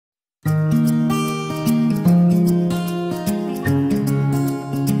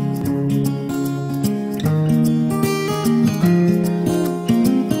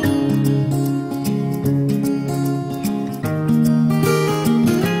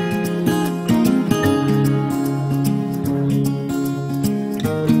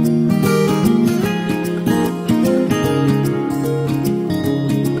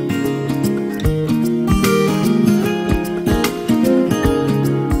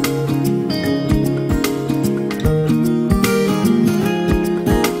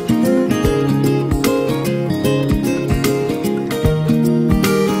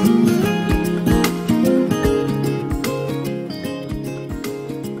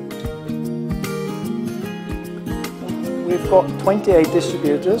we've got 28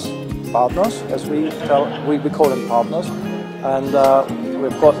 distributors, partners, as we call them partners, and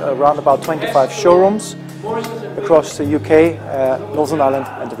we've got around about 25 showrooms across the UK, Northern Ireland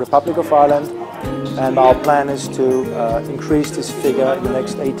and the Republic of Ireland, and our plan is to increase this figure in the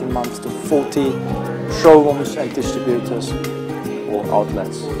next 18 months to 40 showrooms and distributors or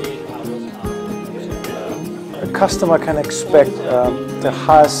outlets. A customer can expect the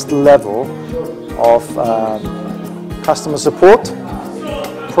highest level of customer support,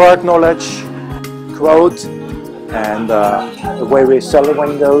 product knowledge, growth, and the way we sell the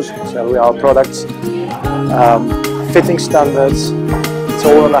windows, sell our products, fitting standards. It's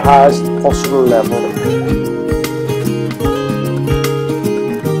all on the highest possible level.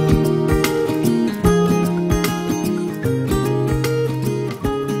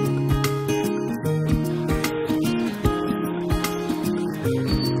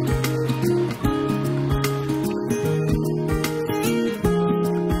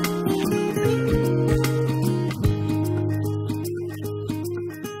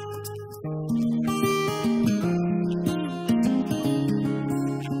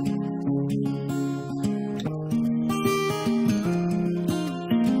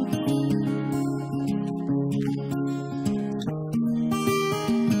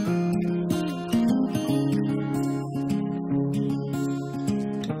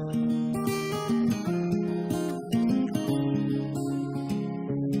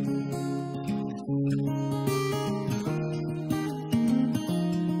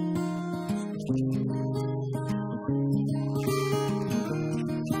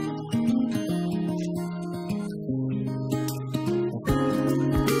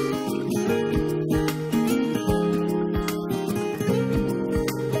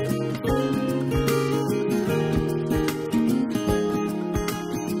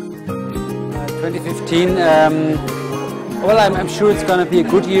 2015, well, I'm sure it's going to be a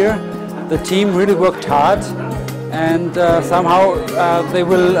good year. The team really worked hard, and somehow they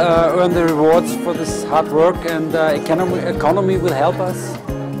will earn the rewards for this hard work, and economy will help us.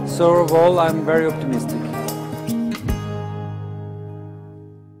 So overall, I'm very optimistic.